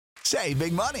Save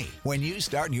big money when you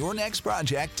start your next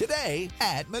project today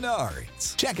at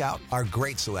Menards. Check out our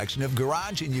great selection of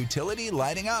garage and utility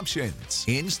lighting options.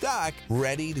 In stock,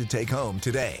 ready to take home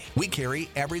today. We carry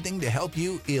everything to help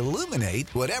you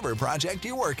illuminate whatever project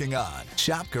you're working on.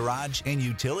 Shop garage and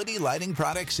utility lighting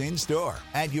products in store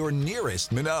at your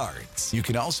nearest Menards. You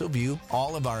can also view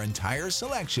all of our entire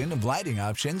selection of lighting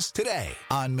options today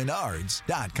on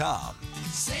Menards.com.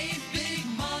 Save big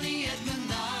money at Menards.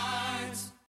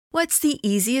 What's the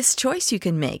easiest choice you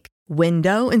can make?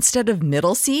 Window instead of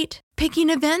middle seat? Picking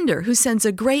a vendor who sends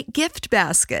a great gift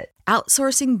basket?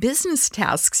 Outsourcing business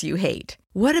tasks you hate?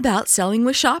 What about selling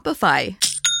with Shopify?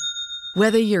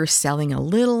 Whether you're selling a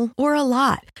little or a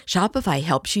lot, Shopify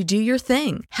helps you do your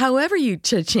thing, however you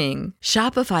cha-ching.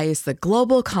 Shopify is the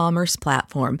global commerce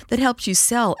platform that helps you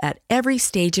sell at every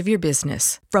stage of your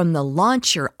business. From the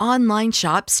launch your online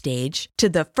shop stage to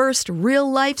the first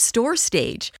real-life store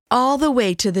stage, all the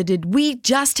way to the did we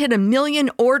just hit 1 million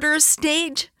orders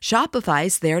stage.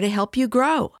 Shopify's there to help you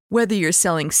grow. Whether you're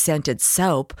selling scented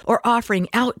soap or offering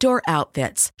outdoor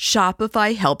outfits,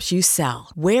 Shopify helps you sell.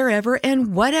 Wherever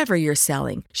and whatever you're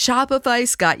selling,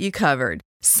 Shopify's got you covered.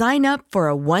 Sign up for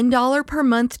a $1 per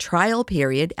month trial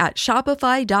period at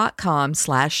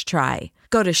shopify.com/try.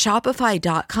 Go to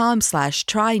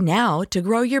shopify.com/try now to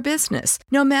grow your business,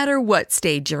 no matter what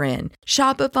stage you're in.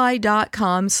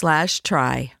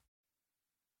 Shopify.com/try.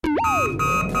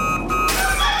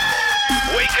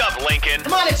 Wake up, Lincoln.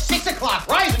 Come on, it's 6 o'clock.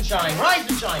 Rise and shine, rise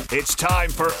and shine. It's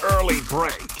time for Early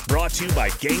Break, brought to you by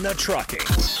Gaina Trucking.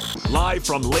 Live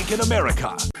from Lincoln,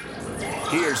 America.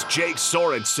 Here's Jake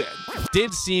Sorensen.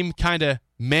 Did seem kind of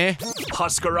meh.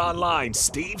 Husker Online,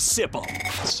 Steve Sipple.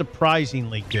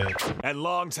 Surprisingly good. And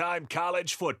longtime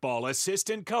college football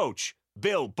assistant coach,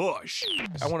 Bill Bush.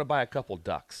 I want to buy a couple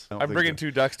ducks. I'm bringing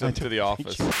 2 ducks to the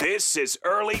office. This is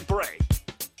Early Break.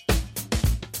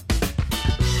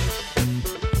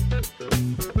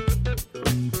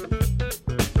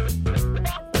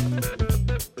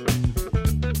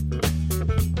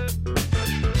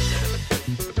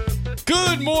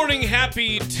 Good morning,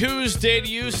 happy Tuesday to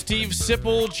you. Steve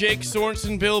Sipple, Jake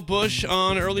Sorensen, Bill Bush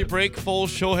on Early Break. Full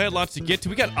show ahead, lots to get to.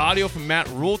 We got audio from Matt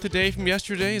Rhule today from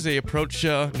yesterday as they approach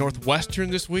Northwestern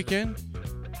this weekend.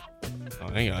 Oh,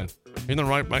 hang on. You're in the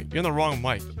right mic. You're in the wrong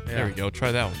mic. Yeah. There we go.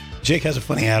 Try that one. Jake has a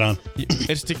funny hat on.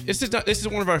 This is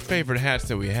one of our favorite hats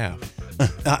that we have.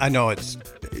 I know It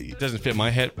doesn't fit my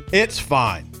head. it's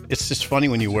fine. It's just funny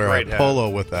when you wear a polo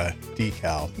with a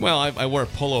decal. Well, I wear a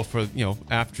polo for,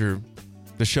 after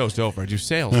the show's over. I do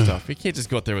sales stuff. You can't just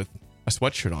go out there with a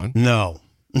sweatshirt on. No.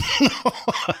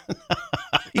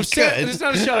 It's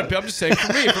not a shot at Bill. I'm just saying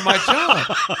for me, for my job.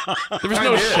 There was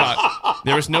no shot.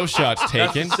 There was no shots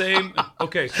taken. That's the same.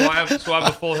 Okay, so I have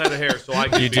a full head of hair, so I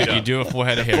get beat up. You do a full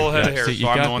head of hair. Full head of hair, so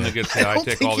I'm the one that gets I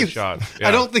take all the shots. Yeah.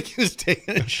 I don't think he was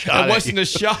taking a shot. It wasn't a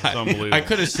shot. Unbelievable. I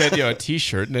could have said, a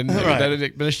T-shirt, and then that would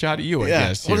have been a shot at you, I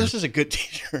guess. Well, this is a good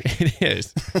T-shirt. It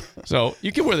is. So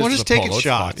you can wear this We're as just a polo. taking It's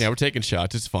shots. fine. Yeah, we're taking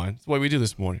shots. It's fine. That's what we do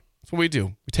this morning. That's what we do.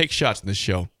 We take shots in this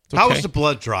show. Okay. How was the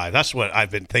blood drive? That's what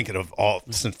I've been thinking of for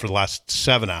the last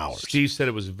 7 hours. Steve said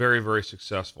it was very, very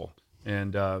successful,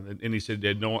 and he said he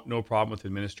had no problem with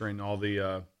administering all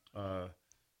the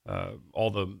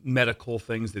medical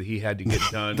things that he had to get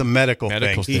done. The medical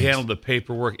things. He handled the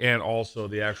paperwork and also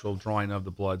the actual drawing of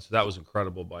the blood. So that was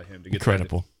incredible by him to get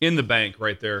incredible that in the bank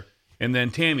right there. And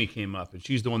then Tammy came up, and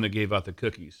she's the one that gave out the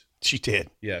cookies. She did.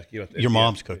 Yeah, your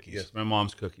mom's cookies. Yes, my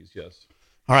mom's cookies. Yes.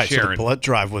 All right. Sharon. So the blood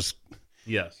drive was.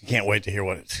 Yes. Can't wait to hear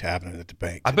what's happening at the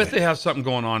bank. I bet they have something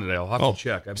going on today. I'll have to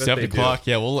check. I bet 7 o'clock.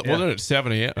 Do. Yeah, we'll know at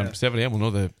 7 a.m. Yeah. 7 a.m. We'll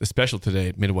know the special today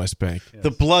at Midwest Bank. Yes.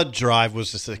 The blood drive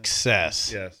was a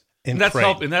success. Yes. And that's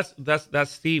helping. That's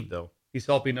Steve though. He's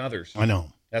helping others. I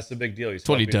know. That's the big deal. That's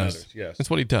what he does. Others. Yes.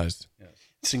 That's what he does. Yes.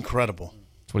 It's incredible.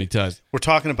 That's what he does. We're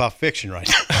talking about fiction right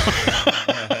now.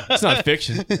 It's not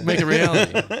fiction. Make it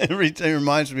reality. It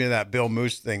reminds me of that Bill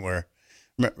Moose thing where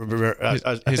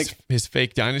his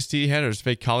fake dynasty he had, or his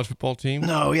fake college football team?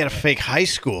 No, he had a fake high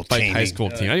school team. High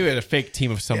school team. I knew he had a fake team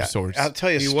of some sort. I'll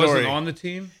tell you a he story. He wasn't on the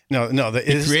team? No.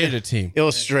 He created a team.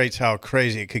 Illustrates how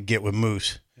crazy it could get with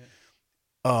Moose.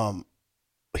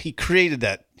 He created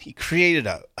that. He created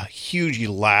a huge,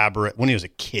 elaborate. When he was a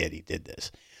kid, he did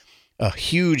this. A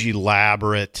huge,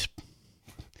 elaborate.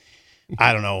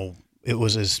 I don't know. It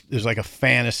was like a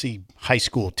fantasy high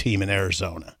school team in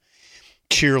Arizona.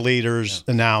 Cheerleaders,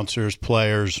 announcers,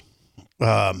 players.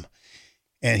 And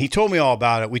he told me all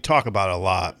about it. We talk about it a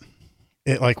lot,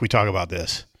 like we talk about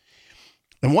this.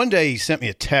 And one day he sent me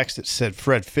a text that said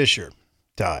Fred Fisher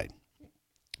died.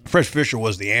 Fred Fisher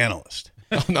was the analyst.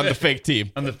 on the fake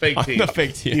team. On the fake team. On the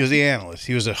fake team. He was the analyst.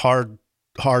 He was a hard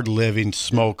living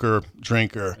smoker,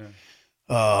 drinker.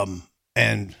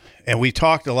 And we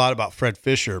talked a lot about Fred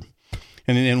Fisher.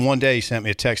 And then one day he sent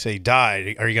me a text that he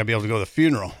died. Are you going to be able to go to the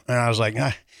funeral? And I was like,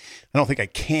 I don't think I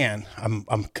can. I'm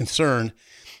concerned.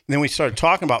 And then we started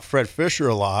talking about Fred Fisher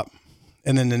a lot.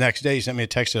 And then the next day he sent me a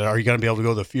text that, are you going to be able to go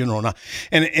to the funeral or not?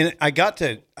 And it got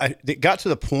to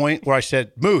the point where I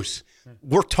said, Moose,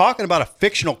 we're talking about a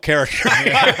fictional character. What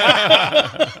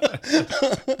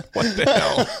the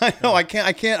hell? I know. I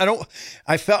can't.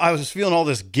 I was feeling all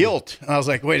this guilt. And I was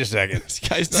like, wait a second.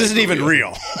 This isn't even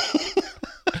real.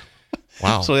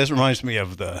 Wow. So this reminds me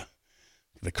of the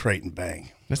Creighton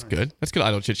Bang. That's good. That's good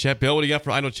idle chit chat. Bill, what do you got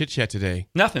for idle chit chat today?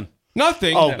 Nothing.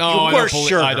 Nothing. Oh, no, where's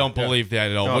Sugar? I don't believe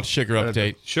that at all. No. What's Sugar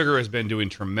update? Sugar has been doing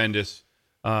tremendous.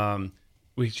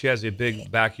 She has a big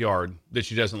backyard that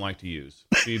she doesn't like to use.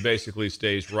 She basically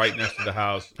stays right next to the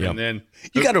house, Yep. and then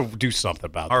You got to do something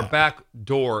about our that. back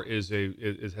door has a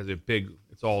big.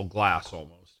 It's all glass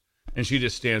almost, and she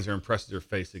just stands there and presses her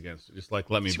face against it, just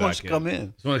like let me She back wants to come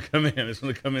in. Just want to come in. Just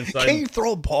want to come inside. Can't you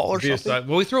throw a ball or Be something? aside.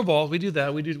 Well, we throw balls. We do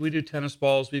that. We do tennis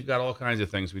balls. We've got all kinds of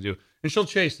things we do, and she'll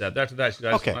chase that. After that,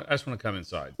 I just want to come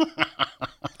inside.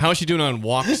 How is she doing on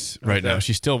walks right now?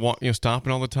 She's still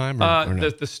stopping all the time? Or no?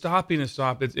 The stopping is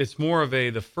stop. It's more of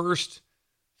the first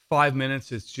 5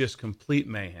 minutes. It's just complete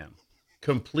mayhem.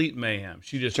 Complete mayhem.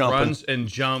 She just runs and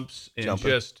jumps and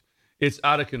it's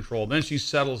out of control. Then she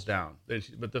settles down.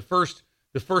 But the first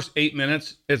 8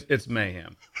 minutes, it's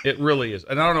mayhem. It really is.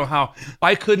 And I don't know how.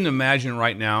 I couldn't imagine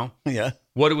right now. Yeah.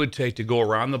 What it would take to go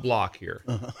around the block here,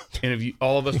 and if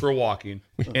all of us were walking,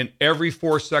 and every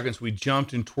 4 seconds we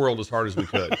jumped and twirled as hard as we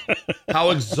could. How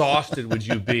exhausted would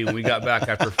you be when we got back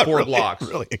after 4 blocks?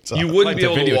 Really exhausted. You wouldn't be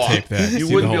able to walk. Videotape that. You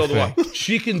See wouldn't the be able whole to walk.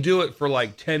 She can do it for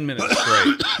like 10 minutes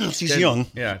straight. She's young.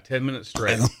 Yeah, 10 minutes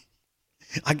straight.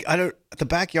 I don't. The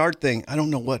backyard thing. I don't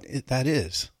know what that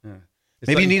is. It's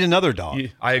Maybe like- you need another dog.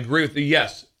 I agree with you.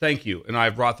 Yes, thank you. And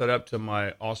I've brought that up to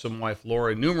my awesome wife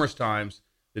Laura numerous times.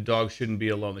 The dog shouldn't be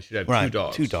alone. They should have 2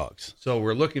 dogs. 2 dogs. So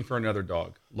we're looking for another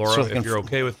dog. Laura, So if you're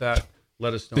okay with that,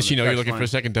 let us know. Does she know you're looking for a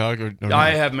second dog? Or no?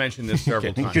 I have mentioned this several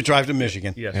You times. could drive to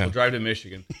Michigan. Yes, Yeah. we'll drive to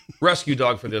Michigan. Rescue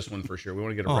dog for this one for sure. We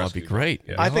want to get a Oh, that'd rescue be great.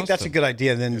 dog. I Yeah. think that's a good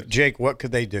idea. And then, Jake, what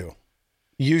could they do?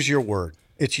 Use your word.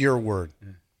 It's your word.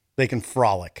 They can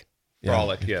frolic.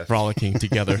 Frolic, yes. Frolicking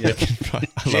together.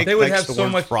 Jake They would likes have the so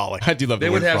word much- frolic. I do love They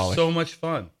the would word have frolic. so much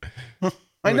fun.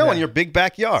 I know, in your big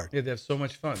backyard. Yeah, they have so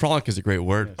much fun. Frolic is a great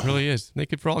word. It really is. They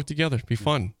could frolic together. Be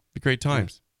fun. Be great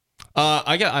times.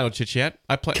 I got idle chit chat.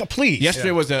 Please. Yesterday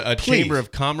was a Please. Chamber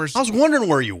of Commerce. I was wondering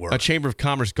where you were. A Chamber of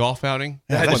Commerce golf outing.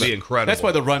 That had That's to why be incredible. That's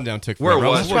why the rundown took Where forever. I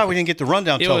was That's why we didn't get the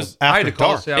rundown It until was- I had after to call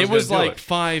dark. Sal. It was gonna do like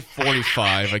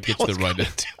 5:45. I get to the rundown.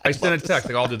 I sent a text.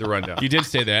 Like, I'll do the rundown. You did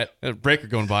say that. A breaker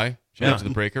going by. Shout out to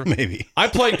the breaker. Maybe. I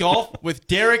played golf with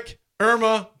Derek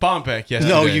Irma Bombeck yesterday.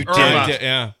 No, you Irma. did.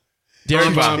 Yeah. Derek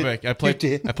Irma. Bombeck. You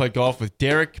did. I played golf with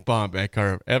Derek Bombeck,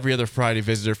 our every other Friday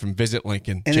visitor from Visit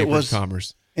Lincoln, And Chamber it was of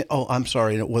Commerce. Oh, I'm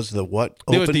sorry. And it was the what?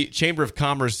 It was Open? the Chamber of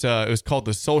Commerce. It was called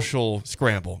the Social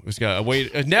Scramble. It was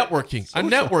a networking scramble.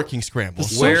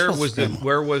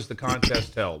 Where was the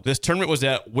contest held? This tournament was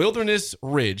at Wilderness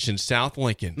Ridge in South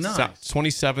Lincoln, Nice.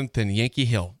 27th and Yankee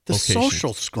Hill. The location.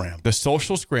 social scramble. The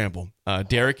Social Scramble.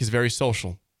 Derek is very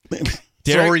social.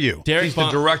 So are you. Derek He's the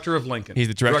Bom- director of Lincoln. He's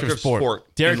the director of sport.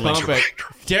 Derek in Lincoln.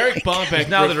 Bombeck. Derek Bombeck. He's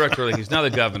now the director of Lincoln. He's now the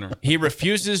governor. He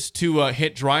refuses to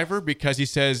hit driver because he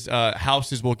says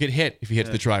houses will get hit if he hits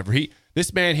the driver.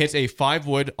 This man hits a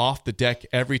 5-wood off the deck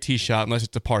every tee shot unless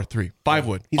it's a par 3.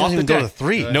 5-wood. He doesn't off even the go deck. to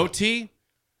 3. No tee.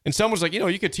 And someone's like,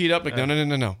 you could tee it up. Like,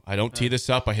 no. I don't tee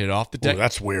this up. I hit it off the deck. Oh,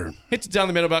 that's weird. Hits it down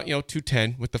the middle about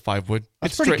 210 with the 5-wood.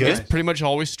 That's It's pretty straight. good. It's pretty much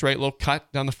always straight, little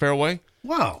cut down the fairway.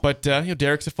 Wow. But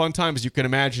Derek's a fun time, as you can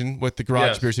imagine, with the garage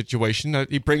Yes. beer situation.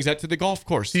 He brings that to the golf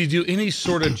course. Do you do any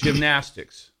sort of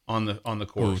gymnastics on the Oh,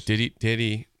 course? did he?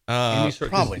 Any sort-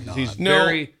 probably 'cause not. He's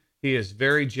No. He is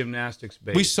very gymnastics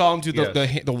based. We saw him do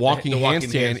the walking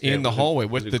handstand in the was- hallway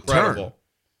was with the incredible. turn.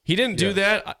 He didn't do Yes.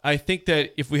 that. I think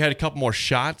that if we had a couple more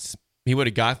shots, he would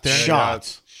have got there.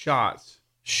 Shots. Shots.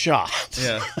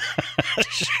 Yeah.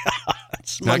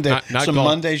 It's Monday. not Some golf-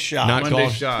 Monday shot. Not Monday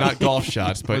golf, shots. not golf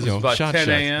shots, but Was it about shot 10 shots.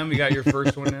 a.m.? You got your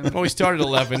first one in? Well, we started at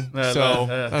 11,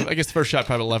 so I guess the first shot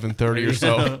probably 11:30 or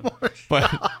so.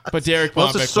 But Derek Well,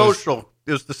 it's Bombeck a social.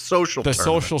 It was the social. was the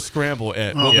tournament. social scramble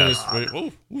at Wilderness.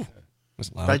 Ooh,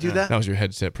 that's loud. Did I do that? That was your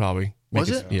headset, probably. Was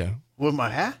it? Yeah. With my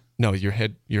hat. No, your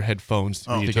headphones.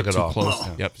 Oh, you you took took it it too off. close.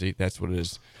 Oh. Yep, see, that's what it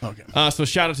is. Okay. So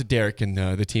shout out to Derek and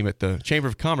the team at the Chamber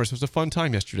of Commerce. It was a fun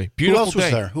time yesterday. Who Beautiful else was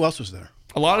day. there? Who else was there?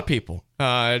 A lot of people.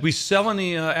 We sell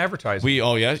any advertising.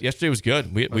 Yesterday was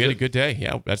good. We had a good day.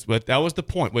 Yeah, that was the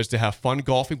point, was to have fun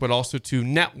golfing, but also to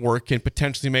network and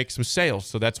potentially make some sales.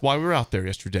 So that's why we were out there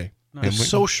yesterday. The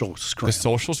social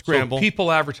scramble. So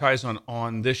people advertise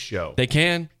on this show. They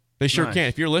can. They sure Nice. can.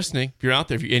 If you're listening, if you're out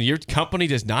there, and your company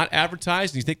does not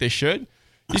advertise and you think they should,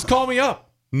 just call me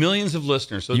up. Millions of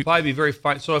listeners. So it'd probably be very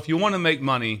fine. So if you want to make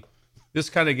money, this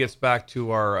kind of gets back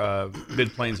to our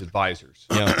Mid-Plains advisors.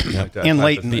 Yeah. Like that And type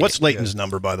Leighton. of thing. What's Leighton's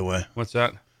number, by the way? What's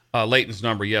that? Leighton's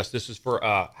number. Yes, this is for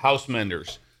house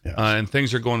menders. Yes. And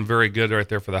things are going very good right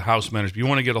there for the house menders. If you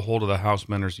want to get a hold of the house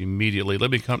menders immediately,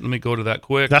 let me go to that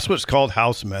quick. That's what it's called,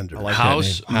 house mender. I like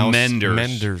house that name. menders.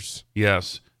 Menders.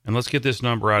 Yes. And let's get this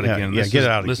number out again. Yeah, get it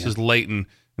out This again. is Leighton,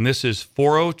 and this is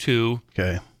 402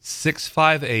 Okay.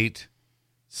 658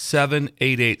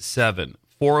 7887.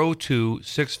 402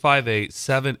 658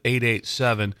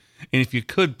 7887. And if you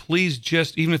could, please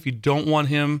just, even if you don't want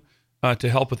him to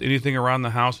help with anything around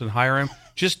the house and hire him,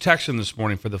 just text him this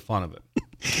morning for the fun of it.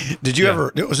 Did you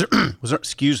ever? Was there?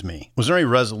 Excuse me. Was there any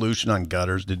resolution on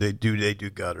gutters? Did they do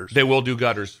gutters? They will do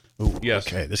gutters. Ooh, yes.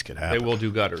 Okay, this could happen. They will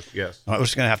do gutters. Yes. I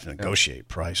was going to have to negotiate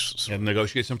prices. And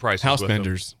negotiate some prices. House with them.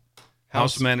 menders.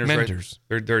 House menders. menders.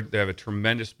 Right? They have a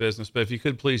tremendous business. But if you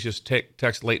could please just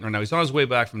text Leighton right now. He's on his way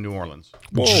back from New Orleans.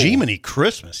 Jiminy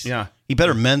Christmas. Yeah. He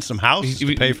better mend some houses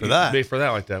to pay for that. Pay for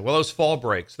that like that. Well, it was fall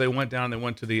breaks. They went down. They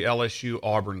went to the LSU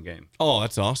Auburn game. Oh,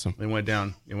 that's awesome. They went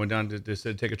down.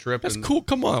 To take a trip. That's cool.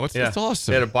 Come on. That's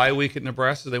awesome. They had a bye week at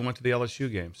Nebraska. They went to the LSU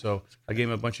game. So I gave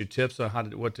them a bunch of tips on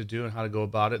what to do and how to go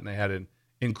about it. And they had an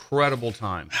incredible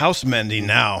time. House mending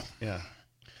now. Yeah.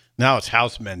 Now it's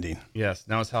house mending. Yes.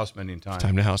 Now it's house mending time.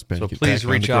 Time to house mend. So Get please back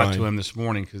on reach the out grind. to him this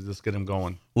morning because let's get him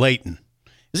going. Leighton.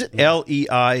 Is it Leighghton?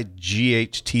 I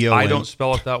don't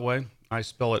spell it that way. I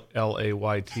spell it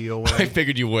Layton. I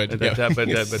figured you would.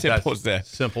 Simple as that.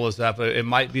 Simple as that. But it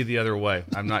might be the other way.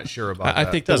 I'm not sure about I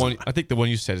that. think the one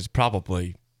you said is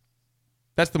probably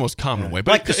that's the most common way.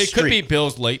 But Like the it could be street.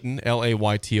 Bill's Layton,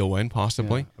 Layton,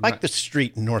 possibly. Like the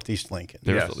street in Northeast Lincoln.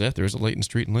 There's a Layton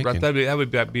Street in Lincoln. That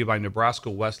would be by Nebraska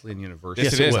Wesleyan University.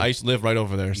 Yes, it is. I used to live right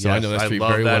over there, so I know that street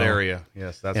love very that well. area.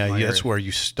 Yes, that's my That's area. where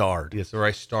you starred. Yes, where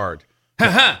I starred. So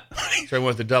I went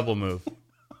with the double move.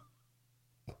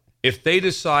 If they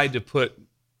decide to put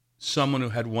someone who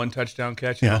had one touchdown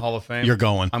catch in the Hall of Fame, You're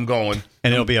going. I'm going.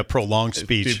 And it'll be a prolonged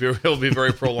speech. It'll be a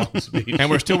very prolonged speech. And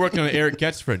we're still working on Eric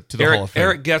Getzford to the Hall of Fame.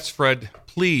 Eric Getzfred,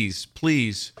 please,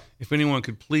 if anyone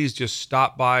could please just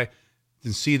stop by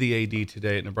and see the AD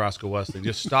today at Nebraska Wesleyan.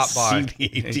 Just stop by. See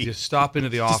the AD. And just stop into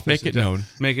the office. make it known.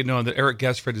 Make it known that Eric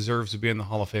Getzfred deserves to be in the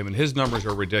Hall of Fame, and his numbers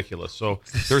are ridiculous. So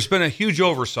there's been a huge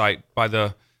oversight by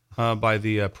the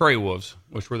Prairie Wolves,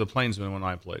 which were the Plainsmen when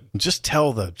I played. Just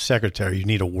tell the secretary you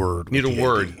need a word. Need with a the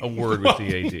word, AD. a word with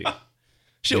the AD.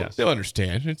 They'll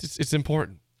understand. It's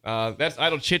important. That's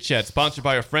Idle Chit Chat, sponsored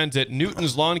by our friends at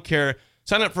Newton's Lawn Care.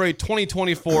 Sign up for a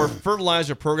 2024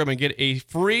 fertilizer program and get a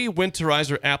free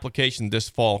winterizer application this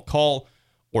fall. Call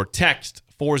or text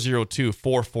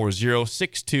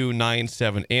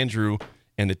 402-440-6297. Andrew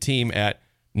and the team at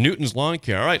Newton's Lawn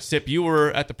Care. All right, Sip, you were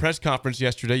at the press conference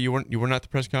yesterday. You were not at the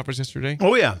press conference yesterday?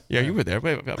 Oh, yeah. Yeah, you were there.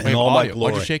 In all my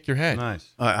glory. Why'd you shake your head?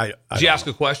 Nice. Did you ask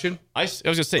a question? I was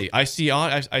gonna say I see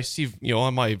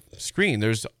on my screen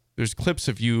there's clips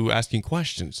of you asking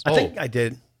questions. I think I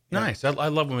did. Nice. I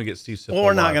love when we get Steve Sipple. Well,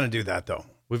 we're not live. going to do that, though.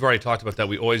 We've already talked about that.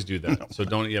 We always do that. So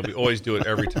don't. Yeah, we always do it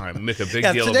every time. We make a big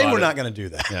deal today about we're it. not going to do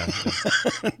that. Yeah.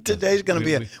 Today's going to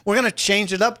be we're going to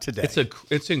change it up today.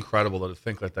 It's incredible to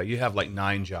think like that. You have like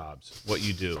 9 jobs. What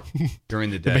you do during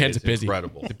the day. The man's it's busy.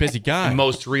 Incredible. He's a busy guy. He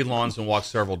mows 3 lawns and walks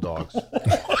several dogs.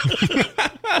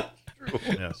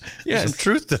 Yes. Yes. Some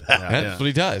truth to that. That's what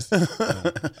he does.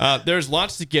 There's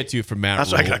lots to get to from Matt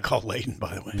That's Rhule. what I got to call Leighton,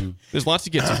 by the way. There's lots to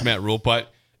get to from Matt Rhule,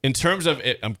 but in terms of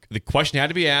it, the question had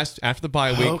to be asked after the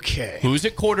bye week. Okay. Who's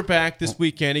at quarterback this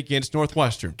weekend against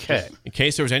Northwestern? Okay. In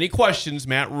case there was any questions,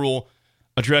 Matt Rhule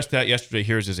addressed that yesterday.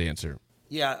 Here's his answer.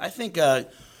 Yeah, I think we're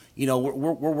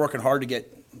working hard to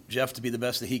get Jeff to be the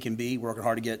best that he can be. We're working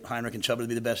hard to get Heinrich and Chuba to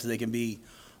be the best that they can be.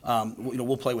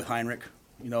 We'll play with Heinrich,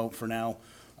 for now.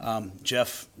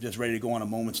 Jeff just ready to go on a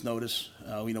moment's notice.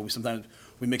 We sometimes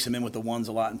mix him in with the ones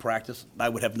a lot in practice. I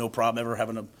would have no problem ever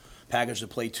having a package to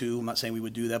play 2. I'm not saying we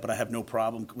would do that, but I have no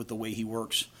problem with the way he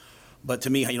works. But to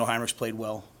me, Heinrich's played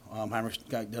well. Heinrich's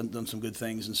done some good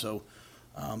things, and so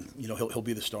he'll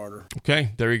be the starter.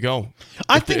 Okay, there you go.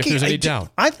 If there's any doubt.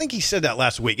 I think he said that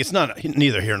last week. It's not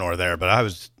neither here nor there, but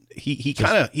he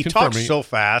talks confirming. so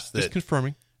fast that Just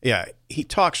confirming. Yeah, he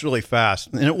talks really fast,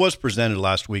 and it was presented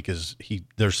last week as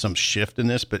there's some shift in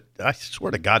this, but I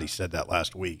swear to God he said that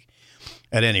last week.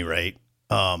 At any rate,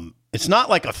 It's not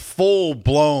like a full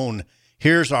blown.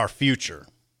 Here's our future.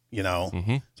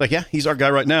 It's like, yeah, he's our guy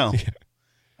right now.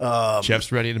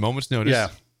 Jeff's ready at a moment's notice. Yeah,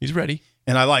 he's ready,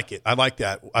 and I like it. I like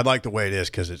that. I like the way it is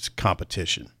because it's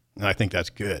competition, and I think that's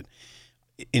good.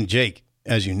 And Jake,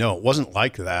 as you know, it wasn't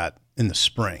like that in the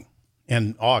spring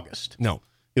and August. No,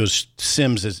 it was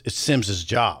Sims's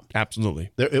job.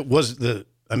 Absolutely, It was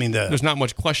there's not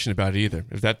much question about it either.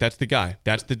 That's the guy.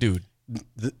 That's the dude.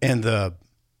 And the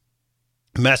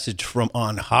message from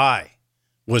on high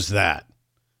was that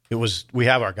it was, we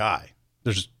have our guy.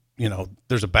 There's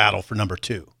a battle for number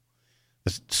 2.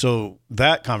 So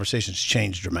that conversation's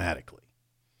changed dramatically.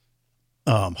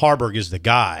 Haarberg is the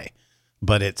guy,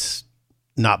 but it's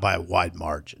not by a wide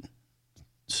margin.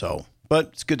 So,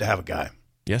 but it's good to have a guy.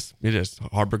 Yes, it is.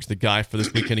 Haarberg's the guy for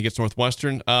this weekend against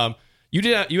Northwestern.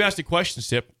 You asked a question,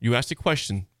 Sip. You asked a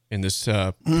question in this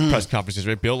press conference,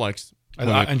 right? Bill likes.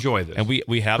 I enjoy this, and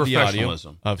we have the audio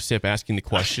of Sip asking the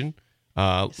question.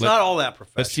 It's not all that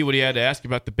professional. Let's see what he had to ask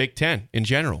about the Big Ten in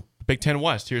general, the Big Ten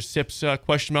West. Here's Sip's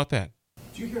question about that.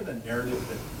 Do you hear the narrative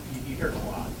that you hear it a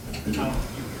lot?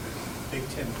 Big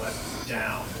Ten West is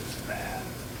down, it's bad.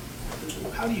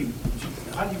 How do you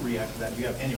react to that? Do you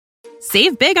have any?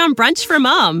 Save big on brunch for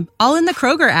mom, all in the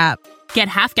Kroger app. Get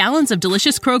half gallons of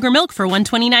delicious Kroger milk for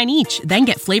 $1.29 each. Then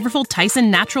get flavorful Tyson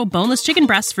natural boneless chicken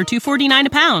breasts for $2.49 a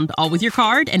pound, all with your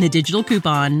card and a digital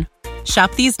coupon.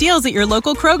 Shop these deals at your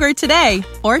local Kroger today,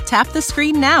 or tap the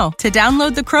screen now to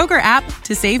download the Kroger app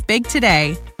to save big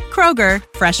today. Kroger,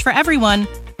 fresh for everyone.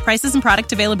 Prices and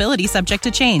product availability subject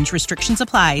to change. Restrictions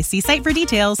apply. See site for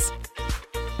details.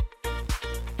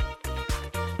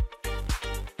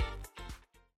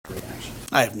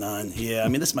 I have none. Yeah, I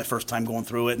mean, this is my first time going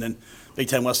through it, and then Big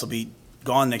Ten West will be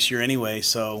gone next year anyway.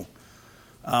 So,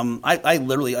 I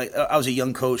was a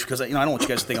young coach because I don't want you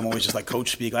guys to think I'm always just like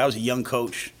coach speak. I was a young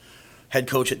coach, head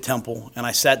coach at Temple, and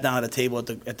I sat down at a table at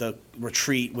the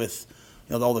retreat with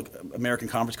all the American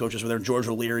Conference coaches were there. George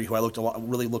O'Leary, who I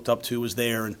really looked up to, was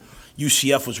there, and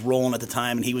UCF was rolling at the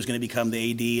time, and he was going to become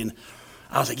the AD. And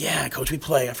I was like, "Yeah, coach, we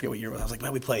play." I forget what year it was. I was like,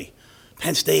 "Well, we play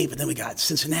Penn State, but then we got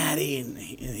Cincinnati," and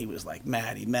he was like,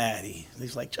 Maddie. And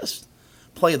he's like, "Just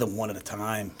play them one at a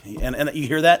time." And you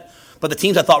hear that? But the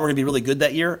teams I thought were going to be really good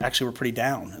that year actually were pretty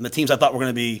down. And the teams I thought were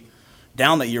going to be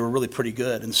down that year were really pretty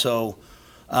good. And so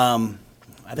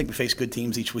I think we face good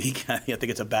teams each week. I think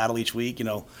it's a battle each week.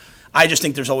 I just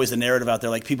think there's always the narrative out there.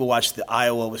 Like, people watch the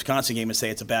Iowa-Wisconsin game and say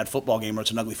it's a bad football game or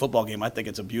it's an ugly football game. I think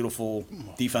it's a beautiful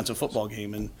defensive football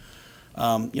game. And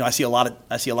I see a lot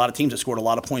of teams that scored a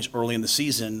lot of points early in the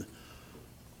season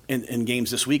in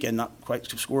games this weekend, not quite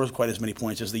scores quite as many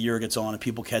points as the year gets on and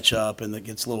people catch up and it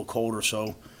gets a little colder.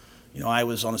 So,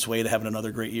 Iowa's on its way to having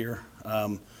another great year.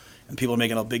 And people are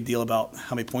making a big deal about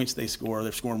how many points they score.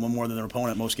 They're scoring one more than their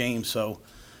opponent most games. So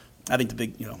I think I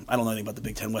don't know anything about the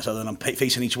Big Ten West other than I'm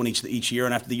facing each one each year.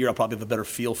 And after the year, I'll probably have a better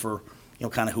feel for,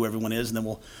 kind of who everyone is. And then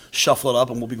we'll shuffle it up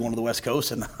and we'll be going to the West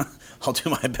Coast and I'll do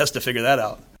my best to figure that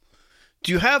out.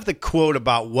 Do you have the quote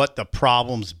about what the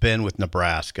problem's been with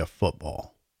Nebraska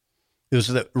football? It was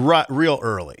real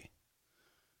early.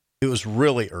 It was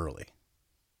really early.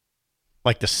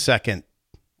 Like the second.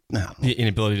 The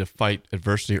inability to fight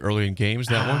adversity early in games,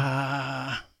 that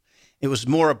one? It was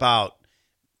more about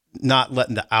not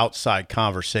letting the outside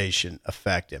conversation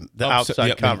affect him.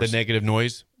 The negative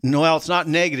noise? No, it's not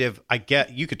negative.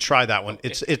 You could try that one.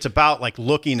 It's about like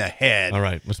looking ahead. All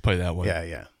right, let's play that one.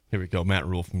 Yeah. Here we go. Matt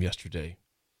Rhule from yesterday.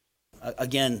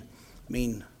 Again, I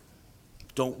mean,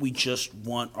 don't we just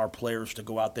want our players to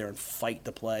go out there and fight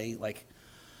to play? Like,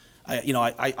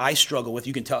 I struggle with,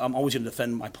 you can tell, I'm always going to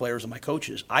defend my players and my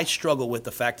coaches. I struggle with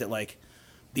the fact that, like,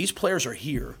 these players are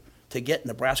here to get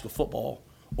Nebraska football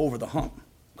over the hump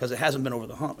because it hasn't been over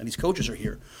the hump, and these coaches are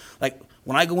here. Like,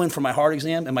 when I go in for my heart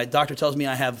exam and my doctor tells me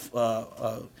I have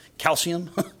calcium,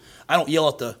 I don't yell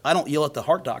at the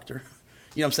heart doctor.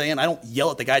 You know what I'm saying? I don't yell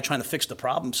at the guy trying to fix the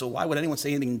problem. So why would anyone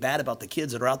say anything bad about the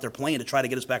kids that are out there playing to try to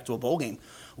get us back to a bowl game?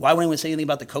 Why would anyone say anything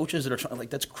about the coaches that are trying? Like,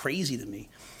 that's crazy to me.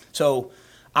 So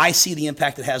I see the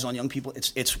impact it has on young people.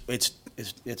 It's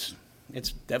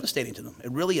devastating to them.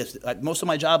 It really is. Most of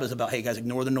my job is about, hey guys,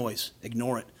 ignore the noise,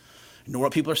 ignore it, ignore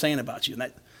what people are saying about you. And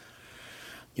that,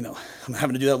 I'm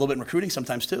having to do that a little bit in recruiting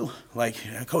sometimes too. Like,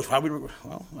 coach, I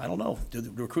don't know. Do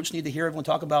the recruits need to hear everyone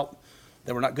talk about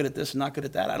that we're not good at this and not good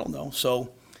at that? I don't know.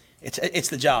 So it's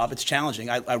the job. It's challenging.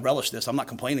 I relish this. I'm not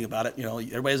complaining about it.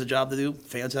 Everybody has a job to do.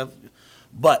 Fans have.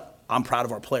 But I'm proud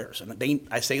of our players. And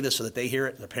I say this so that they hear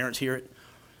it, their parents hear it.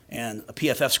 And a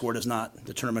PFF score does not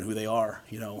determine who they are.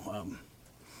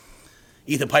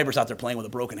 Ethan Piper's out there playing with a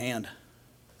broken hand.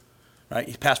 right?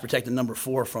 He pass protected number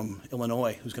 4 from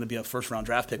Illinois, who's going to be a first-round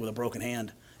draft pick with a broken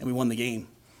hand, and we won the game.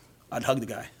 I'd hug the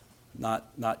guy,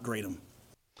 not grade him.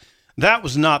 That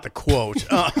was not the quote.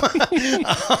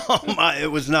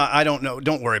 It was not. I don't know.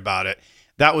 Don't worry about it.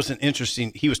 That was an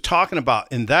interesting. He was talking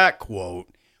about, in that quote,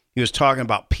 he was talking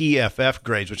about PFF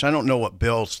grades, which I don't know what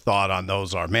Bill's thought on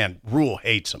those are. Man, Rhule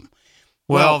hates them.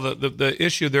 Well, the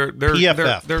issue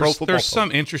PFF, there's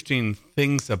some interesting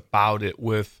things about it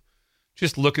with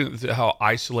just looking at how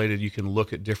isolated you can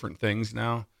look at different things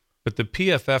now. But the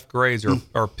PFF grades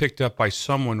are picked up by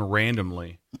someone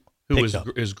randomly who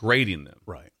is grading them.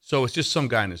 Right. So it's just some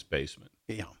guy in his basement.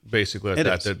 Yeah. Basically,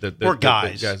 or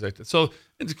guys like that. So,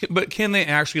 but can they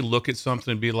actually look at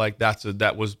something and be like, that's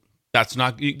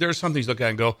not? There's some things you look at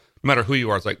and go, no matter who you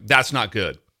are, it's like that's not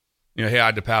good. Hey, I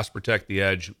had to pass protect the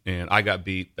edge and I got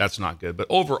beat. That's not good. But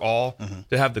overall,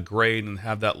 to have the grade and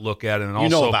have that look at it, and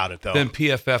also about it though. Then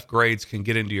PFF grades can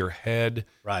get into your head,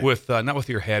 right? With not with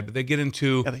your head, but they get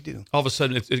into. Yeah, they do. All of a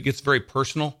sudden, it gets very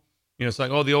personal. It's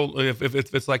like, oh, the old. If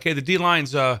it's like, hey, the D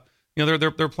lines, they're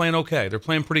playing okay. They're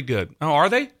playing pretty good. Oh, are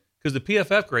they? Because the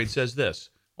PFF grade says this,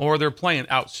 or they're playing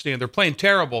outstanding. They're playing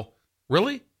terrible.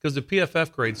 Really? Because the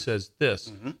PFF grade says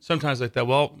this. Sometimes like that.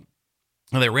 Well.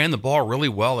 And they ran the ball really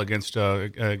well against your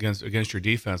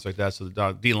defense like that, so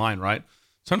the D line, right?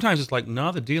 Sometimes it's like,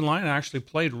 no, the D line actually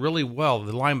played really well.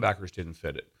 The linebackers didn't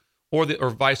fit it, or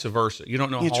vice versa. You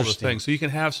don't know all the things, so you can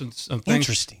have some things.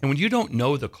 Interesting. And when you don't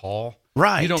know the call,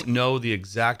 right? You don't know the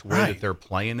exact way that they're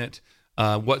playing it,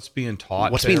 what's being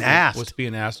taught, what's being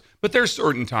asked. But there's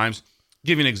certain times.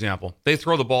 Give you an example. They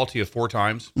throw the ball to you 4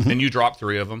 times, and you drop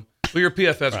 3 of them. Well, your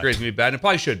PFF's grade's going to be bad, and it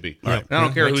probably should be. Right. And I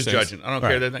don't care who's sense. judging. I don't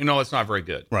care. It's not very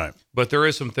good. Right. But there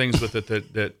is some things with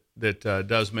it that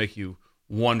does make you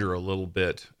wonder a little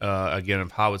bit, again,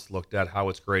 of how it's looked at, how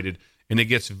it's graded. And it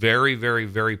gets very, very,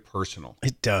 very personal.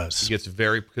 It does. It gets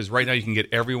because right now you can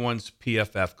get everyone's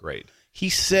PFF grade. He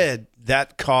said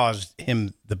that caused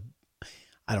him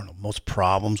most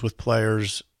problems with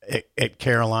players at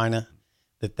Carolina.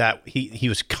 That he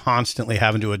was constantly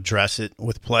having to address it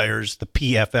with players. The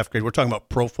PFF grade. We're talking about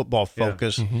Pro Football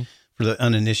Focus for the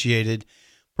uninitiated.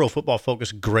 Pro Football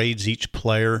Focus grades each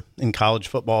player in college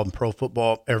football and pro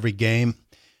football every game.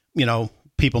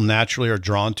 People naturally are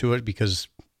drawn to it because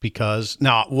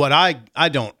now what I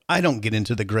don't get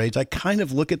into the grades. I kind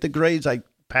of look at the grades. I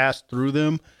pass through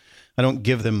them. I don't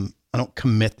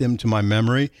commit them to my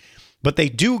memory, but they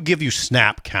do give you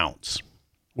snap counts,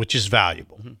 which is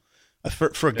valuable.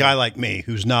 For a guy like me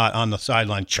who's not on the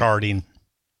sideline charting,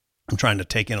 I'm trying to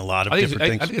take in a lot of different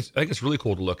things. I think it's really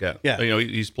cool to look at. Yeah.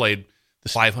 He's played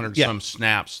 500 some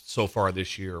snaps so far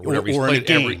this year, or whatever. Or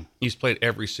he's played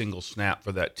every single snap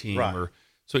for that team, right.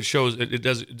 So it shows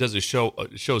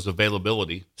it shows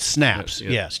availability. Snaps,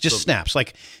 yes, snaps.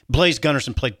 Like Blaise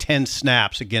Gunnerson played 10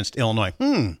 snaps against Illinois.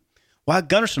 Why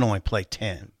Gunnerson only played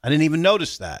 10? I didn't even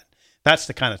notice that. That's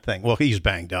the kind of thing. Well, he was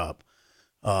banged up.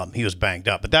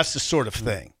 But that's the sort of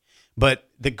thing. But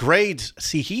the grades,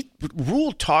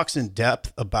 Rhule talks in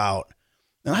depth about,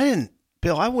 and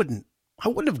I wouldn't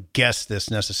have guessed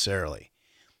this necessarily,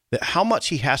 that how much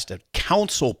he has to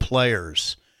counsel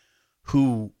players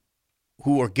who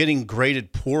are getting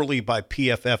graded poorly by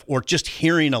PFF or just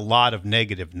hearing a lot of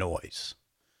negative noise.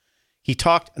 He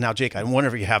talked, now Jake, I wonder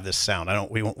if you have this sound.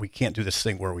 We can't do this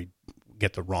thing where we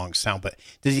get the wrong sound, but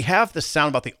does he have the sound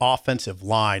about the offensive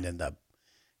line and the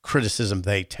criticism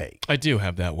they take? I do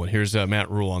have that one. Here's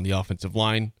Matt Rhule on the offensive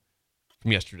line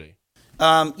from yesterday.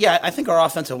 I think our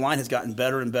offensive line has gotten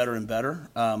better and better and better.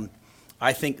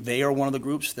 I think they are one of the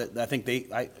groups that I'm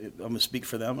going to speak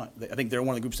for them. I think they're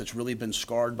one of the groups that's really been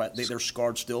scarred they're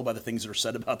scarred still by the things that are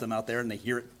said about them out there, and they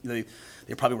hear it. They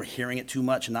probably were hearing it too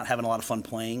much and not having a lot of fun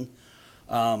playing.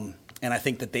 And I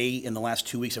think that they, in the last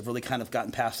 2 weeks, have really kind of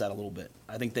gotten past that a little bit.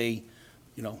 I think they,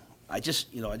 I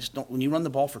just don't. When you run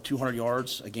the ball for 200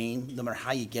 yards a game, no matter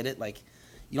how you get it,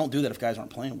 you don't do that if guys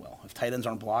aren't playing well. If tight ends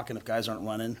aren't blocking, if guys aren't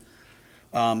running.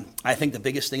 I think the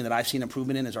biggest thing that I've seen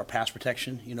improvement in is our pass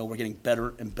protection. We're getting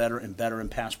better and better and better in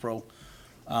pass pro.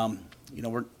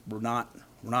 We're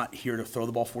not here to throw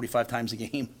the ball 45 times a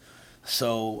game.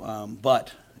 So,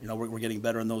 but we're getting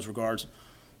better in those regards.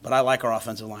 But I like our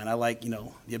offensive line. I like,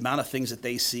 the amount of things that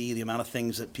they see, the amount of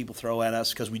things that people throw at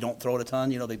us because we don't throw it a ton.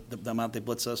 The amount they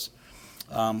blitz us,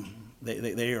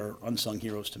 they are unsung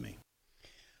heroes to me.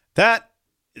 That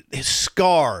is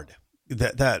scarred.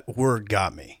 That word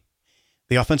got me.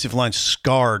 The offensive line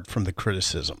scarred from the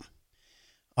criticism.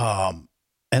 And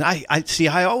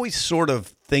I always sort of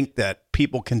think that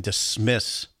people can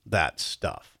dismiss that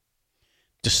stuff,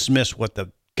 dismiss what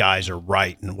the guys are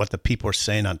right and what the people are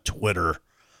saying on Twitter.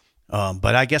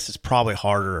 But I guess it's probably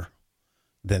harder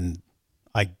than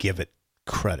I give it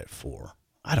credit for.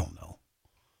 I don't know.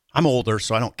 I'm older,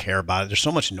 so I don't care about it. There's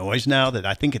so much noise now that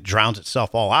I think it drowns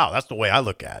itself all out. That's the way I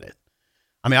look at it.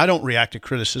 I mean, I don't react to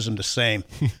criticism the same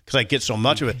because I get so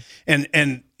much of it.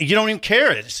 And you don't even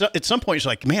care. At some point,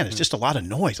 you're like, man, it's just a lot of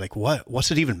noise. Like,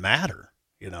 what's it even matter,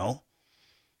 you know?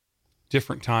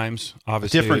 Different times,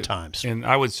 obviously. Different times. And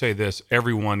I would say this,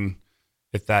 everyone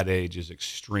at that age is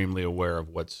extremely aware of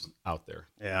what's out there.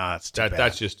 Yeah,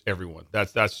 that's just everyone.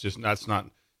 That's not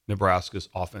Nebraska's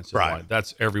offensive line.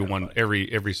 That's everyone.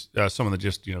 Every someone that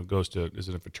just goes to is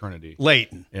in a fraternity.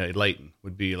 Leighton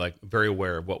would be like very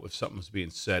aware of something was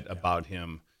being said about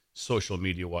him, social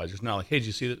media wise. It's not like, hey, did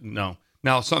you see that? No.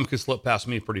 Now something could slip past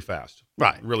me pretty fast,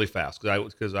 right? Really fast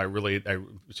because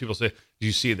people say, did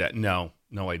you see that? No,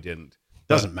 I didn't.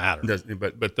 Doesn't matter.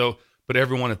 But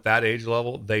everyone at that age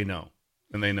level, they know,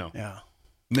 and they know. Yeah.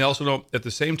 And they also know at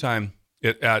the same time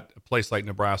at a place like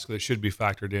Nebraska that should be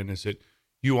factored in is that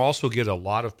you also get a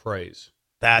lot of praise.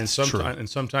 That's true. And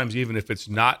sometimes even if it's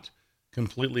not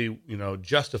completely,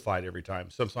 justified every time,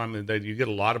 sometimes you get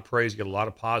a lot of praise, you get a lot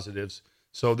of positives.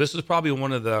 So this is probably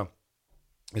one of the,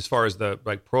 as far as the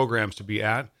programs to be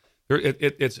at,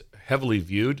 it's heavily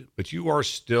viewed, but you are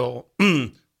still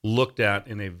looked at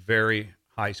in a very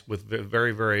high, with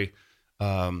very, very,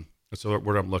 that's the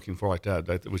word I'm looking for like that.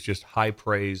 That it was just high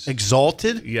praise.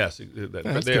 Exalted? Yes.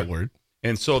 That's a good word.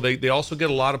 And so they also get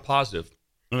a lot of positive.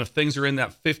 And if things are in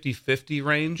that 50-50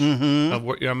 range of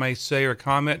what I may say or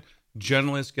comment,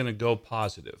 generally it's going to go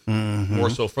positive. More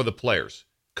so for the players.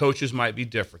 Coaches might be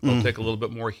different. They'll take a little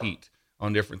bit more heat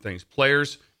on different things.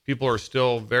 Players, people are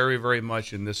still very, very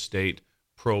much in this state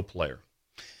pro player.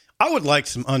 I would like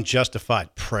some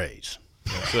unjustified praise.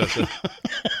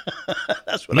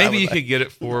 That's what maybe you could get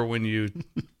it for when you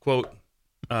quote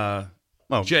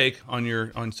Jake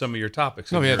on some of your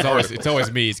topics. Oh yeah, it's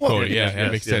always me. He's quoting.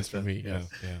 It makes sense for me. Yes.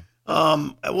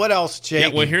 What else, Jake?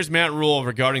 Yeah, well, here's Matt Rhule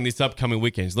regarding these upcoming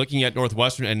weekends, looking at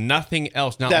Northwestern and nothing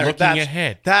else, looking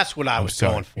ahead. That's what I was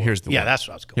going for. Here's the one. That's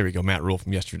what I was going for. Here we go, Matt Rhule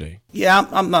from yesterday. Yeah,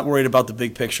 I'm not worried about the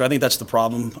big picture. I think that's the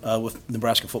problem with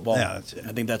Nebraska football. Yeah, that's it.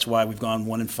 I think that's why we've gone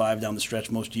 1-5 down the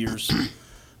stretch most years,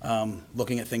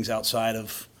 looking at things outside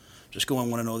of just going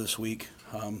 1-0 this week.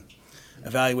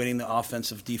 Evaluating the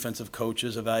offensive, defensive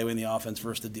coaches, evaluating the offense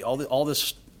versus all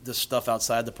this stuff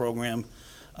outside the program.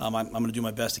 I'm going to do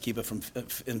my best to keep it from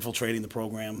infiltrating the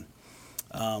program.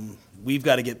 We've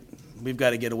got to get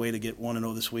a way to get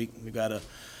 1-0 this week. We've got to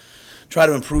try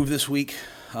to improve this week.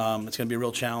 It's going to be a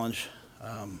real challenge.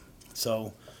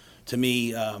 So, to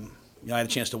me, I had a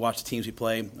chance to watch the teams we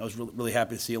play. I was really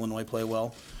happy to see Illinois play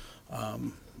well.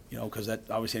 Because that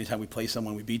obviously anytime we play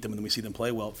someone, we beat them, and then we see them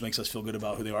play well, it makes us feel good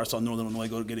about who they are. I saw Northern Illinois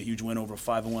go get a huge win over a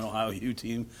 5-1 Ohio U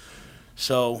team.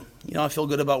 So, I feel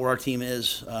good about where our team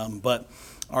is, but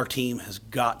our team has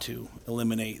got to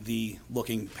eliminate the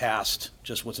looking past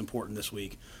just what's important this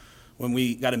week. When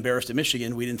we got embarrassed at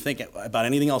Michigan, we didn't think about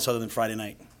anything else other than Friday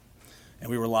night, and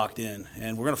we were locked in.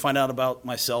 And we're going to find out about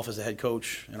myself as the head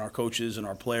coach and our coaches and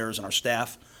our players and our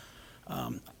staff.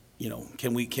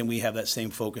 Can we have that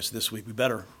same focus this week? We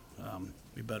better.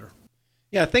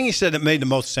 Yeah, the thing he said that made the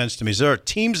most sense to me is there are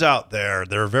teams out there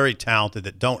that are very talented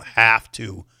that don't have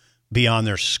to be on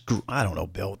their screw. I don't know,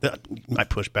 Bill. You might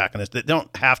push back on this. They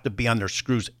don't have to be on their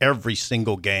screws every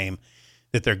single game.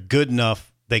 That they're good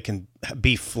enough they can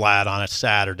be flat on a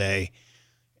Saturday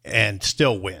and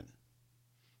still win.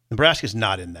 Nebraska's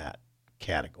not in that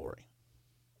category.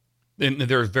 And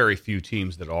there are very few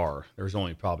teams that are. There's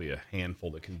only probably a handful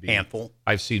that can be. Handful.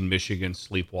 I've seen Michigan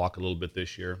sleepwalk a little bit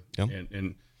this year,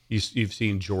 and you've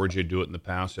seen Georgia do it in the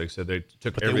past. Like I said, they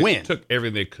took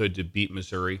everything they could to beat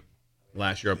Missouri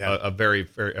last year. Yeah. A very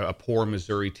poor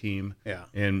Missouri team. Yeah.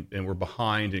 And we're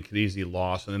behind and could easily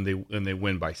lose, and then they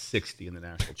win by 60 in the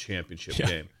national championship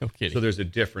game. No kidding. So there's a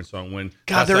difference on when.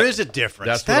 God, there is a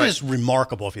difference. That is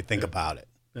remarkable if you think about it.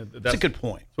 That's a good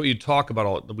point. So we talked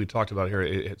about here.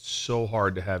 It's so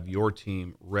hard to have your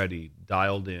team ready,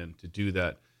 dialed in to do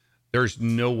that. There's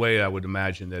no way I would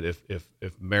imagine that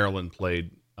if Maryland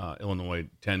played Illinois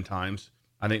 10 times,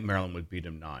 I think Maryland would beat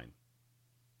them 9.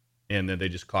 And then they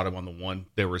just caught them on the one.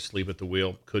 They were asleep at the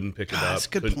wheel, couldn't pick it up, that's a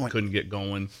good point. Couldn't get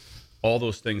going. All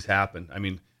those things happen. I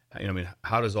mean,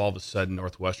 how does all of a sudden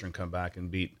Northwestern come back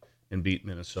and beat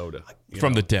Minnesota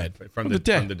from the dead? From the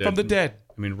dead.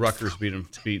 I mean, Rutgers beat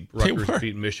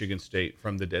Michigan State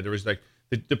from the dead. There was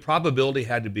the probability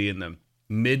had to be in the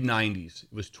mid 90s.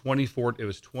 It was 24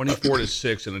 to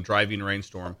 6 in a driving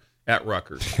rainstorm at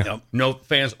Rutgers. Yep. No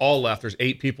fans all left. There's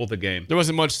 8 people at the game. There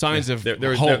wasn't much signs of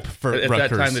hope for at Rutgers.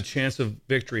 that time. The chance of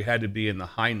victory had to be in the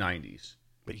high 90s.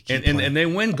 and they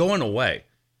win going away.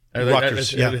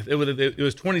 Rutgers, it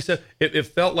was 27. It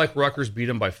felt like Rutgers beat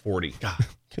them by 40. God,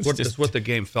 that's what the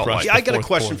game felt like. I got a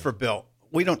question for Bill.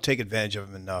 We don't take advantage of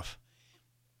him enough.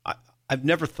 I've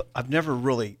never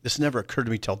really. This never occurred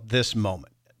to me till this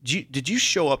moment. Did you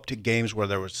show up to games where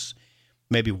there was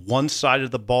maybe one side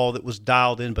of the ball that was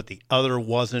dialed in, but the other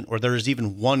wasn't, or there was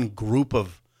even one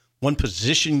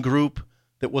position group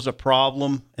that was a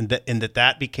problem, and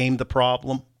that became the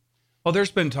problem? Well,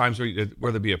 there's been times where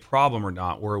there'd be a problem or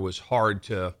not, where it was hard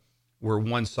to, where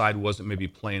one side wasn't maybe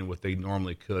playing what they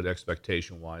normally could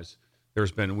expectation-wise.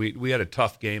 There's been we had a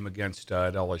tough game against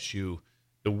at LSU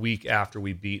the week after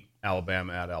we beat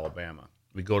Alabama at Alabama.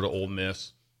 We go to Ole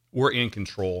Miss. We're in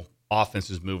control. Offense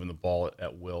is moving the ball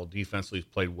at will. Defensively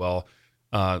played well.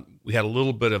 We had a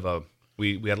little bit of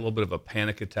a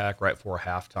panic attack right before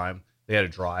halftime. They had a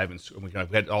drive, and we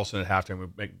had all of a sudden at halftime we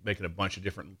were making a bunch of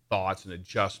different thoughts and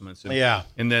adjustments.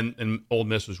 And then Ole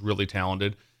Miss was really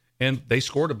talented, and they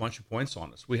scored a bunch of points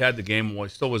on us. We had the game.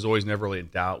 Still was always never really in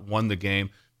doubt. Won the game,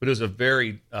 but it was a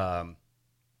very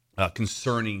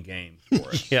concerning game for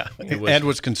us. Ed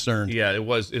was concerned. Yeah, it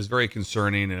was very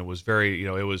concerning, and it was very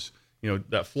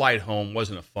that flight home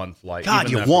wasn't a fun flight. God,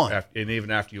 you won, and even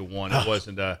after you won, it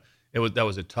wasn't that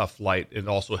was a tough flight. It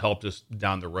also helped us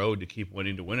down the road to keep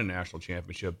winning to win a national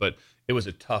championship, but it was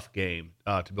a tough game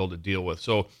to be able to deal with.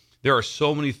 So there are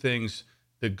so many things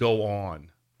that go on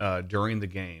during the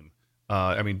game.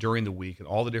 During the week and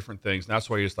all the different things. And that's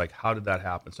why you're just like, how did that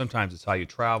happen? Sometimes it's how you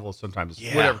travel. Sometimes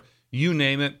it's whatever. You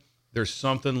name it, there's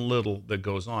something little that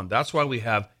goes on. That's why we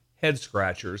have head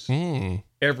scratchers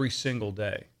every single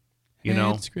day.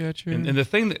 Head scratcher. And the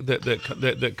thing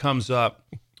that comes up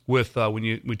with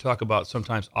when we talk about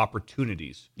sometimes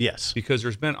opportunities. Yes. Because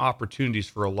there's been opportunities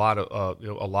for a lot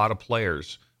of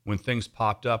players when things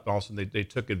popped up. Also, they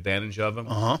took advantage of them.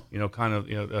 One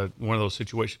of those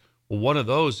situations. Well, one of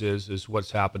those is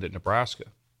what's happened at Nebraska,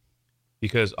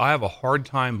 because I have a hard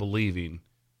time believing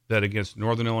that against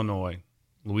Northern Illinois,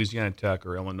 Louisiana Tech,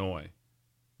 or Illinois,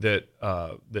 that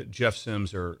Jeff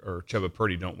Sims or Chubba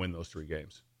Purdy don't win those 3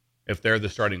 games. If they're the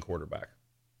starting quarterback,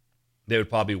 they would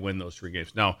probably win those 3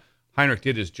 games. Now, Heinrich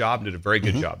did his job and did a very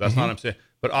good job. That's not what I'm saying.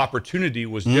 But opportunity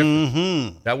was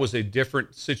different. That was a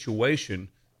different situation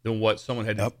than what someone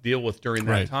had to deal with during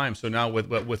that time. So now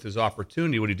with his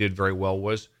opportunity, what he did very well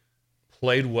was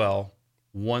played well,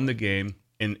 won the game,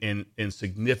 and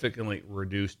significantly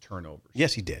reduced turnovers.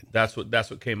 Yes, he did. That's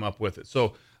what came up with it.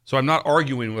 So I'm not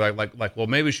arguing with like well,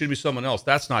 maybe it should be someone else.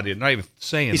 That's not it. I'm not even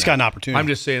saying he's got an opportunity. I'm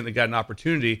just saying they got an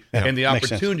opportunity, and the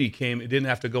opportunity came. It didn't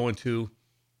have to go into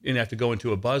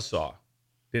a buzzsaw.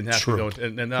 Didn't have to go into,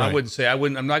 and I wouldn't say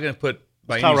I'm not going to put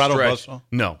by any Colorado stretch. buzzsaw?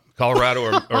 No,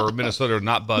 Colorado or Minnesota are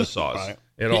not buzzsaws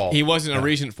at all. He wasn't a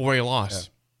reason for a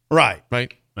loss. Right.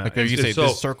 Like you say,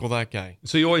 just circle that guy.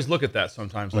 So you always look at that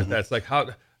sometimes like that. It's like how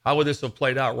would this have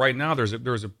played out? Right now, there's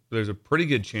a pretty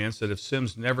good chance that if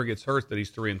Sims never gets hurt, that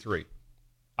he's 3-3.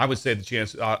 I would say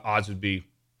the odds would be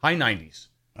high 90s.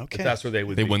 Okay, that's where they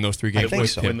would. They win those 3 games. I think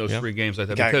so. Win those 3 games like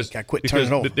that because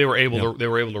they were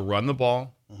able to run the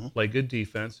ball, play good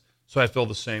defense. So I feel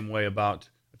the same way about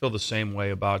if it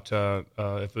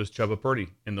was Chubba Purdy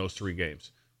in those 3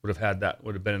 games would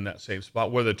have been in that same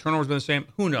spot. Whether the turnovers been the same,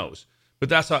 who knows? But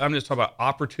that's how I'm just talking about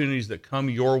opportunities that come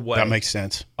your way. That makes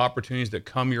sense. Opportunities that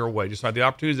come your way. Just like the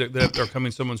opportunities that are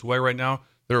coming someone's way right now,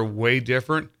 they're way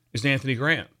different. Is Anthony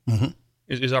Grant.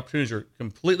 His opportunities are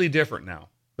completely different now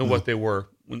than what they were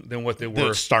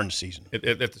starting the season.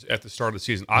 At the start of the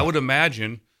season. I would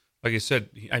imagine, like I said,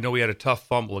 I know he had a tough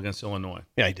fumble against Illinois.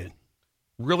 Yeah, he did.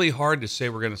 Really hard to say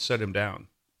we're going to set him down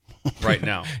right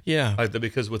now.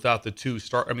 Because without the 2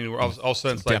 start, all of a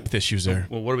sudden it's depth issues there.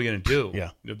 Well, what are we going to do?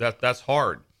 Yeah, that's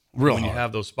hard. When you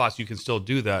have those spots, you can still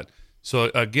do that.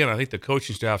 So again, I think the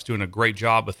coaching staff's doing a great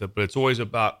job with it, but it's always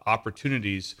about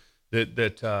opportunities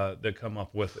that come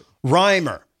up with it.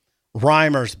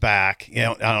 Reimer's back.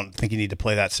 I don't think you need to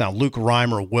play that sound. Luke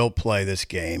Reimer will play this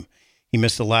game. He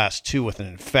missed the last 2 with an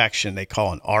infection they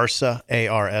call an ARSA,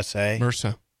 A-R-S-A.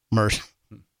 MRSA.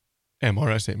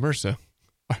 M-R-S-A. MRSA.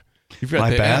 You forgot My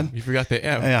the bad. M. You forgot the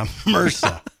M. Yeah,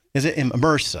 MRSA. Is it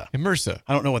MRSA? MRSA.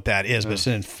 I don't know what that is, but it's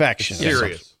an infection. It's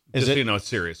serious. Is it? It's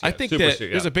serious. Yeah. I think that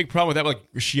there's a big problem with that. Like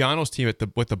Schiano's team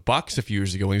with the Bucks a few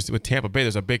years ago when he was with Tampa Bay,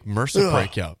 there's a big MRSA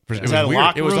breakout. It was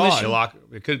weird. It was odd.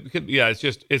 It could. Yeah,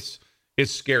 it's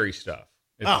scary stuff.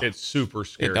 It's super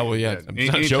scary. It's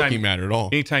not a joking matter at all.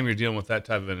 Anytime you're dealing with that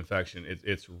type of an infection,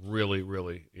 it's really,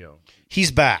 really,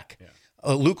 He's back. Yeah.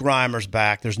 Luke Reimer's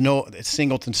back.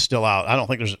 Singleton's still out. I don't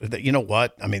think there's. You know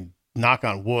what? Knock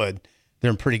on wood, they're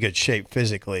in pretty good shape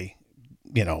physically.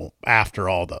 after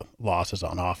all the losses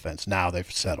on offense, now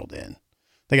they've settled in.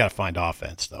 They got to find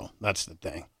offense, though. That's the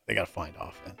thing. They got to find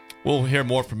offense. We'll hear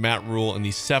more from Matt Rhule in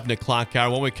the 7 o'clock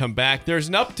hour. When we come back, there's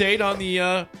an update on the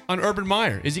on Urban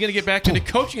Meyer. Is he going to get back into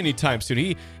coaching anytime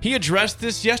soon? He addressed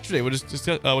this yesterday.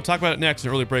 We'll talk about it next.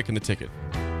 An early break in the ticket.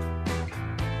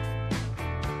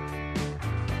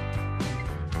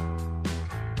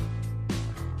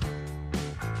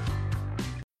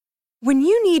 When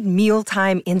you need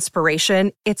mealtime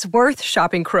inspiration, it's worth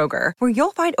shopping Kroger, where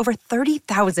you'll find over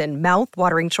 30,000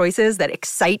 mouth-watering choices that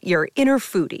excite your inner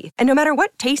foodie. And no matter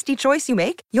what tasty choice you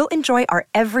make, you'll enjoy our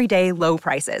everyday low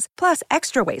prices, plus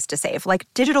extra ways to save, like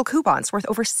digital coupons worth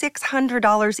over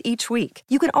 $600 each week.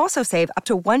 You can also save up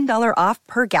to $1 off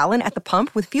per gallon at the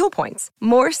pump with fuel points.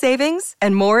 More savings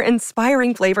and more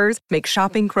inspiring flavors make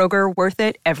shopping Kroger worth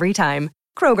it every time.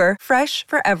 Kroger, fresh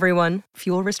for everyone.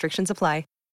 Fuel restrictions apply.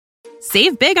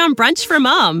 Save big on brunch for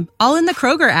mom, all in the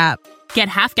Kroger app. Get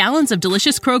half gallons of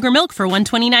delicious Kroger milk for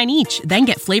 $1.29 each. Then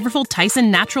get flavorful Tyson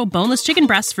natural boneless chicken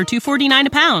breasts for $2.49 a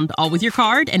pound, all with your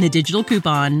card and a digital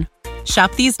coupon.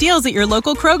 Shop these deals at your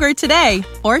local Kroger today,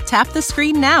 or tap the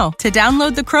screen now to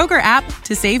download the Kroger app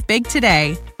to save big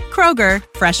today. Kroger,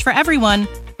 fresh for everyone.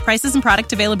 Prices and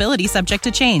product availability subject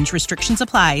to change. Restrictions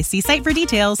apply. See site for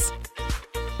details.